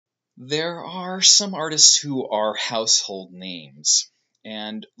There are some artists who are household names,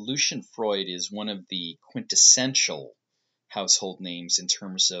 and Lucian Freud is one of the quintessential household names in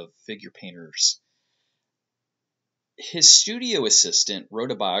terms of figure painters. His studio assistant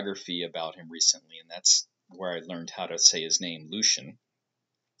wrote a biography about him recently, and that's where I learned how to say his name, Lucian.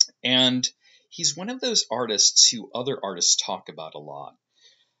 And he's one of those artists who other artists talk about a lot.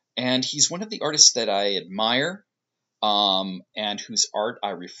 And he's one of the artists that I admire, and whose art I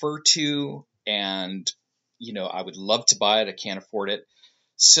refer to, and I would love to buy it. I can't afford it.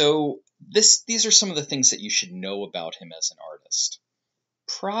 So these are some of the things that you should know about him as an artist.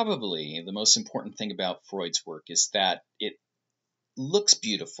 Probably the most important thing about Freud's work is that it looks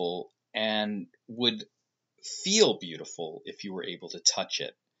beautiful and would feel beautiful if you were able to touch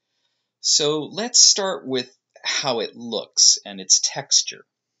it. So let's start with how it looks and its texture.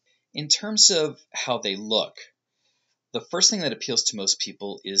 In terms of how they look, the first thing that appeals to most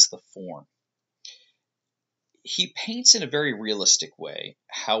people is the form. He paints in a very realistic way.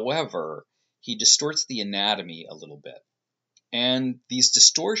 However, he distorts the anatomy a little bit. And these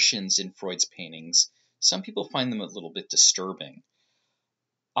distortions in Freud's paintings, some people find them a little bit disturbing.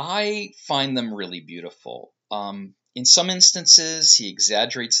 I find them really beautiful. In some instances, he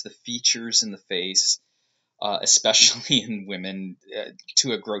exaggerates the features in the face, especially in women,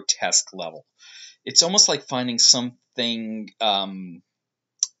 to a grotesque level. It's almost like finding something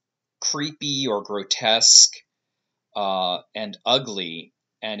creepy or grotesque and ugly,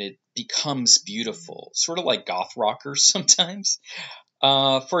 and it becomes beautiful, sort of like goth rockers sometimes.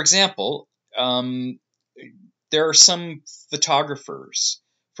 For example, there are some photographers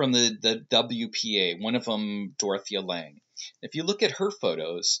from the WPA, one of them, Dorothea Lange. If you look at her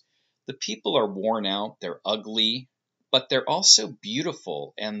photos, the people are worn out, they're ugly, but they're also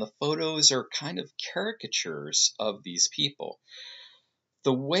beautiful, and the photos are kind of caricatures of these people.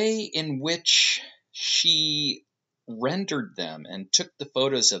 The way in which she rendered them and took the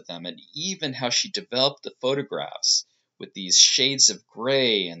photos of them, and even how she developed the photographs with these shades of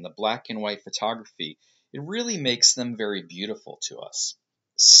gray and the black and white photography, it really makes them very beautiful to us.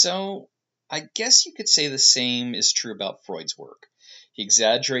 So I guess you could say the same is true about Freud's work. He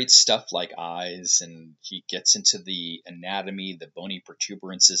exaggerates stuff like eyes, and he gets into the anatomy, the bony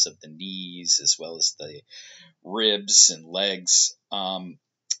protuberances of the knees, as well as the ribs and legs.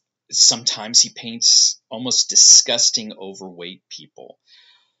 Sometimes he paints almost disgusting, overweight people.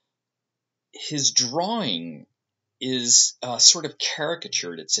 His drawing is sort of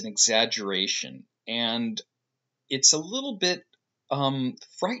caricatured. It's an exaggeration, and it's a little bit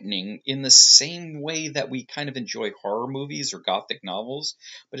frightening in the same way that we kind of enjoy horror movies or gothic novels,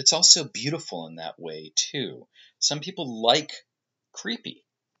 but it's also beautiful in that way too. Some people like creepy.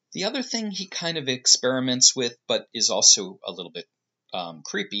 The other thing he kind of experiments with, but is also a little bit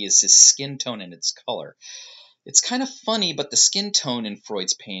creepy, is his skin tone and its color. It's kind of funny, but the skin tone in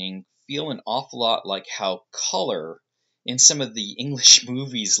Freud's painting feel an awful lot like how color in some of the English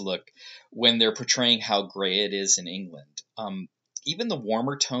movies look when they're portraying how gray it is in England. Even the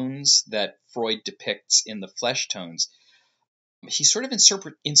warmer tones that Freud depicts in the flesh tones, he sort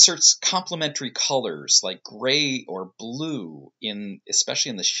of inserts complementary colors like gray or blue,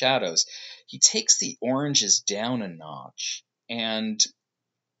 especially in the shadows. He takes the oranges down a notch, and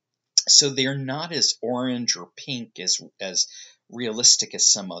so they're not as orange or pink as realistic as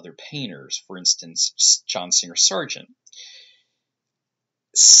some other painters, for instance, John Singer Sargent.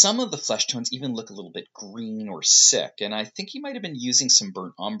 Some of the flesh tones even look a little bit green or sick, and I think he might have been using some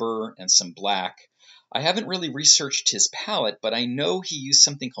burnt umber and some black. I haven't really researched his palette, but I know he used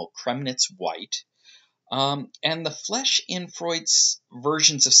something called Kremnitz white. And the flesh in Freud's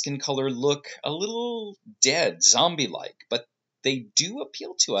versions of skin color look a little dead, zombie-like, but they do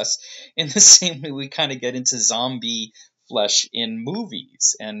appeal to us in the same way we kind of get into zombie flesh in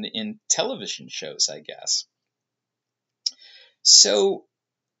movies and in television shows, I guess. So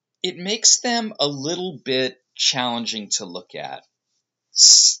it makes them a little bit challenging to look at.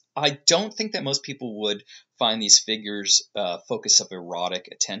 I don't think that most people would find these figures focus of erotic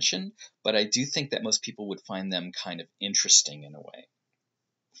attention, but I do think that most people would find them kind of interesting in a way.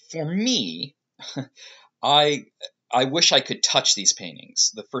 For me, I wish I could touch these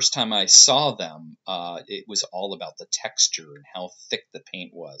paintings. The first time I saw them, it was all about the texture and how thick the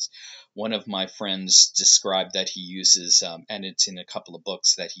paint was. One of my friends described that he uses, and it's in a couple of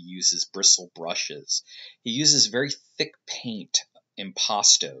books, that he uses bristle brushes. He uses very thick paint,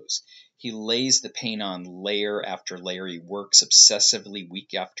 impastos. He lays the paint on layer after layer. He works obsessively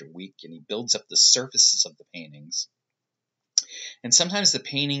week after week, and he builds up the surfaces of the paintings. And sometimes the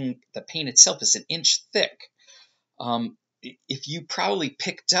paint itself is an inch thick. if you probably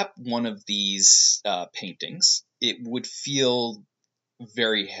picked up one of these paintings, it would feel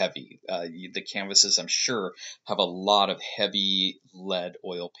very heavy. The canvases, I'm sure, have a lot of heavy lead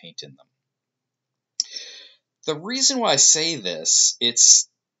oil paint in them. The reason why I say this, it's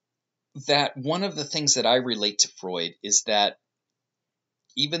that one of the things that I relate to Freud is that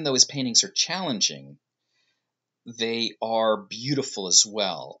even though his paintings are challenging, they are beautiful as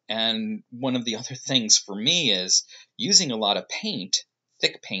well. And one of the other things for me is using a lot of paint,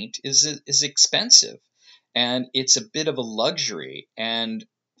 thick paint, is expensive. And it's a bit of a luxury. And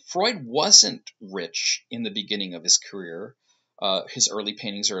Freud wasn't rich in the beginning of his career. His early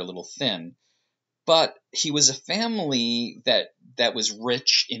paintings are a little thin. But he was a family that was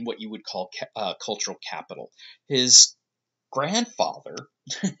rich in what you would call cultural capital. His grandfather,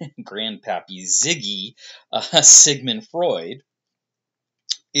 Grandpappy Ziggy Sigmund Freud,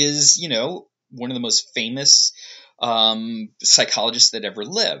 is, one of the most famous psychologists that ever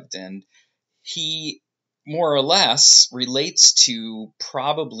lived. And he more or less relates to,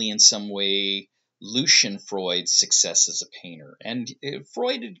 probably in some way, Lucian Freud's success as a painter. And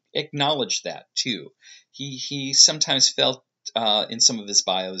Freud acknowledged that too. He sometimes felt, in some of his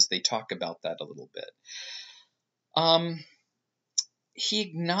bios, they talk about that a little bit. He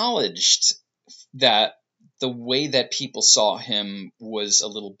acknowledged that the way that people saw him was a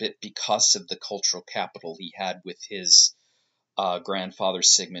little bit because of the cultural capital he had with his grandfather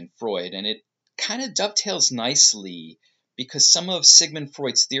Sigmund Freud. And it kind of dovetails nicely because some of Sigmund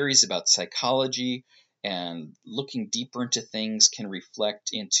Freud's theories about psychology and looking deeper into things can reflect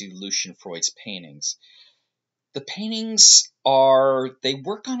into Lucian Freud's paintings. The paintings they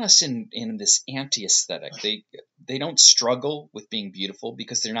work on us in this anti-aesthetic. They don't struggle with being beautiful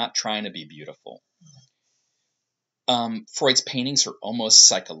because they're not trying to be beautiful. Freud's paintings are almost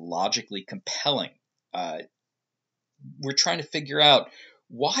psychologically compelling. We're trying to figure out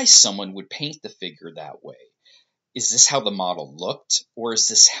why someone would paint the figure that way. Is this how the model looked, or is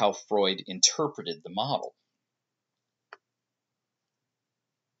this how Freud interpreted the model?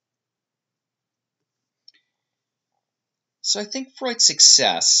 So I think Freud's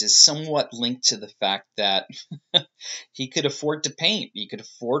success is somewhat linked to the fact that he could afford to paint. He could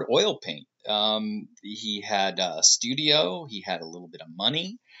afford oil paint. He had a studio. He had a little bit of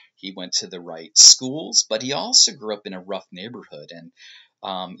money. He went to the right schools, but he also grew up in a rough neighborhood. And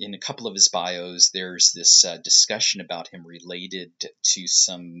in a couple of his bios, there's this discussion about him related to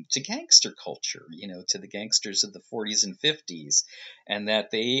gangster culture, to the gangsters of the 40s and 50s, and that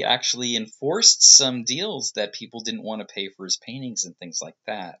they actually enforced some deals that people didn't want to pay for his paintings and things like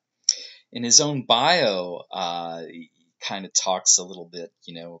that. In his own bio, he kind of talks a little bit,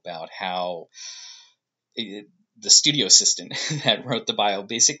 about how the studio assistant that wrote the bio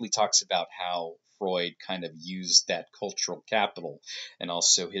basically talks about how Freud kind of used that cultural capital and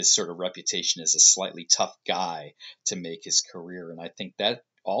also his sort of reputation as a slightly tough guy to make his career. And I think that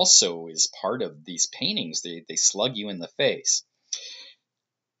also is part of these paintings. They slug you in the face.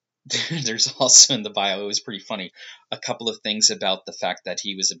 There's also in the bio, it was pretty funny, a couple of things about the fact that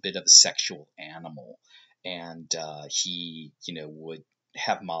he was a bit of a sexual animal. And he, would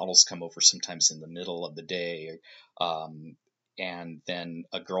have models come over sometimes in the middle of the day. And then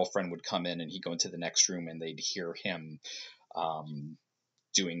a girlfriend would come in and he'd go into the next room and they'd hear him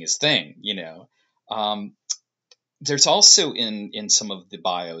doing his thing, There's also in some of the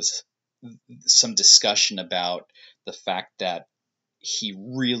bios some discussion about the fact that he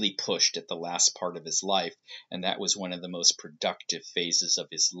really pushed at the last part of his life, and that was one of the most productive phases of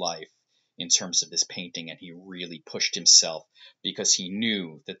his life in terms of his painting, and he really pushed himself because he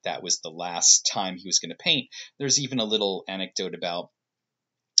knew that that was the last time he was going to paint. There's even a little anecdote about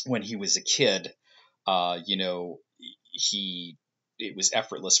when he was a kid, it was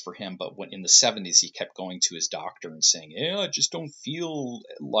effortless for him, but when in the 70s he kept going to his doctor and saying, I just don't feel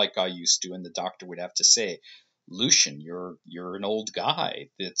like I used to, and the doctor would have to say, Lucian, you're an old guy.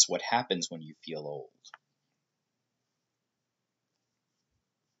 That's what happens when you feel old.